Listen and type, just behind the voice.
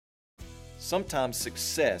Sometimes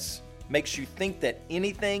success makes you think that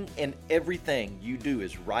anything and everything you do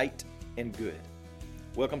is right and good.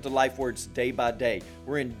 Welcome to Life Words Day by Day.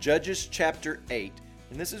 We're in Judges chapter 8,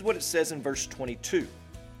 and this is what it says in verse 22.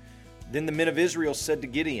 Then the men of Israel said to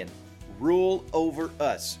Gideon, "Rule over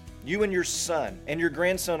us, you and your son, and your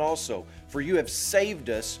grandson also, for you have saved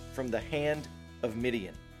us from the hand of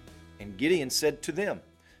Midian." And Gideon said to them,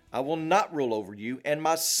 "I will not rule over you, and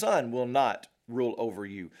my son will not rule over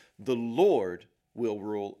you. The Lord will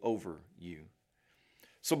rule over you."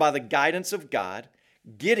 So by the guidance of God,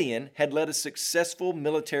 Gideon had led a successful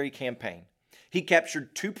military campaign. He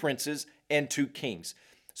captured 2 princes and 2 kings.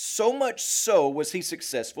 So much so was he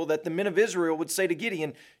successful that the men of Israel would say to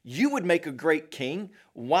Gideon, "You would make a great king.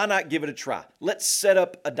 Why not give it a try? Let's set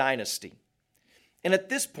up a dynasty." And at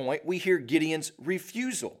this point, we hear Gideon's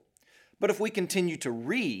refusal. But if we continue to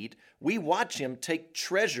read, we watch him take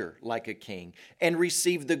treasure like a king and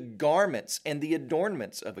receive the garments and the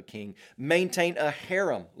adornments of a king, maintain a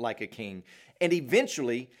harem like a king, and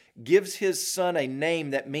eventually gives his son a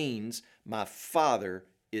name that means, "My father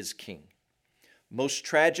is king." Most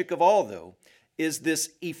tragic of all, though, is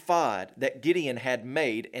this ephod that Gideon had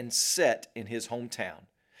made and set in his hometown.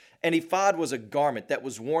 An ephod was a garment that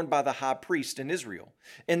was worn by the high priest in Israel.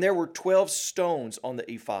 And there were 12 stones on the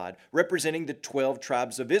ephod, representing the 12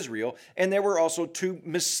 tribes of Israel. And there were also 2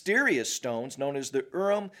 mysterious stones known as the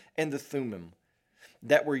Urim and the Thummim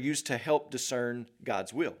that were used to help discern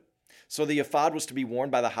God's will. So the ephod was to be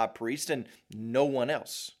worn by the high priest and no one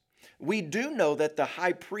else. We do know that the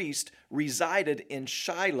high priest resided in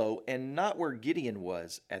Shiloh and not where Gideon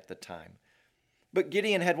was at the time. But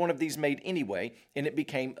Gideon had one of these made anyway, and it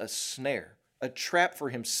became a snare, a trap for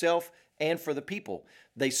himself and for the people.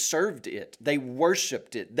 They served it. They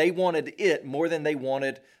worshiped it. They wanted it more than they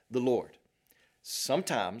wanted the Lord.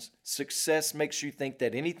 Sometimes success makes you think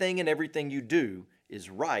that anything and everything you do is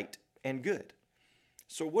right and good.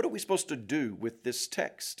 So what are we supposed to do with this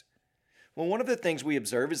text? Well, one of the things we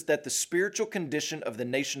observe is that the spiritual condition of the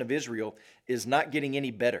nation of Israel is not getting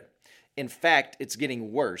any better. In fact, it's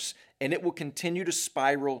getting worse, and it will continue to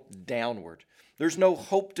spiral downward. There's no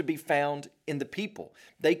hope to be found in the people.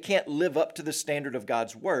 They can't live up to the standard of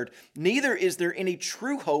God's word. Neither is there any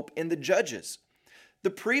true hope in the judges. The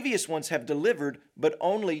previous ones have delivered, but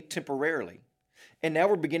only temporarily. And now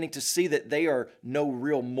we're beginning to see that they are no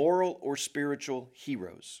real moral or spiritual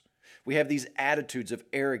heroes. We have these attitudes of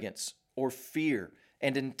arrogance or fear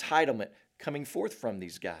and entitlement coming forth from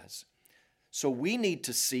these guys. So we need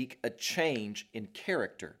to seek a change in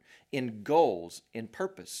character, in goals, in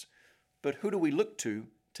purpose. But who do we look to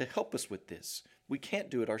help us with this? We can't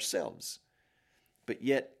do it ourselves. But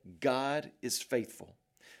yet God is faithful.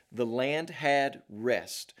 The land had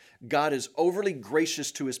rest. God is overly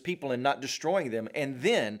gracious to his people in not destroying them. And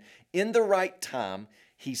then, in the right time,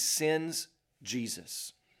 he sends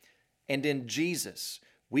Jesus. And in Jesus,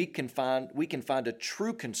 we can find a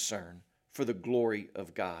true concern for the glory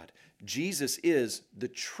of God. Jesus is the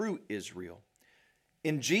true Israel.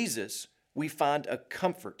 In Jesus, we find a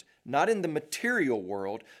comfort, not in the material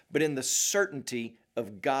world, but in the certainty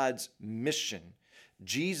of God's mission.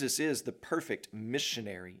 Jesus is the perfect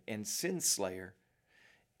missionary and sin slayer.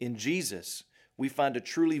 In Jesus, we find a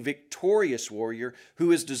truly victorious warrior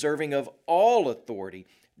who is deserving of all authority.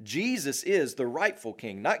 Jesus is the rightful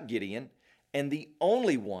king, not Gideon, and the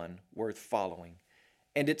only one worth following.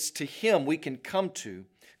 And it's to him we can come to,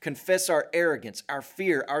 confess our arrogance, our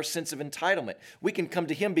fear, our sense of entitlement. We can come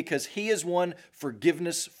to him because he has won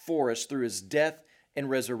forgiveness for us through his death and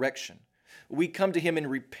resurrection. We come to him in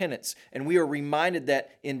repentance, and we are reminded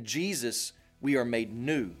that in Jesus we are made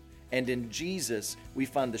new. And in Jesus we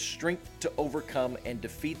find the strength to overcome and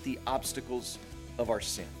defeat the obstacles of our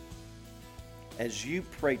sin. As you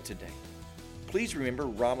pray today, please remember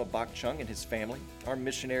Rama Bakchung and his family, our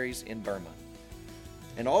missionaries in Burma.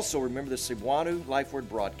 And also remember the Cebuano Life Word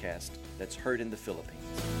broadcast that's heard in the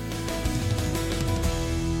Philippines.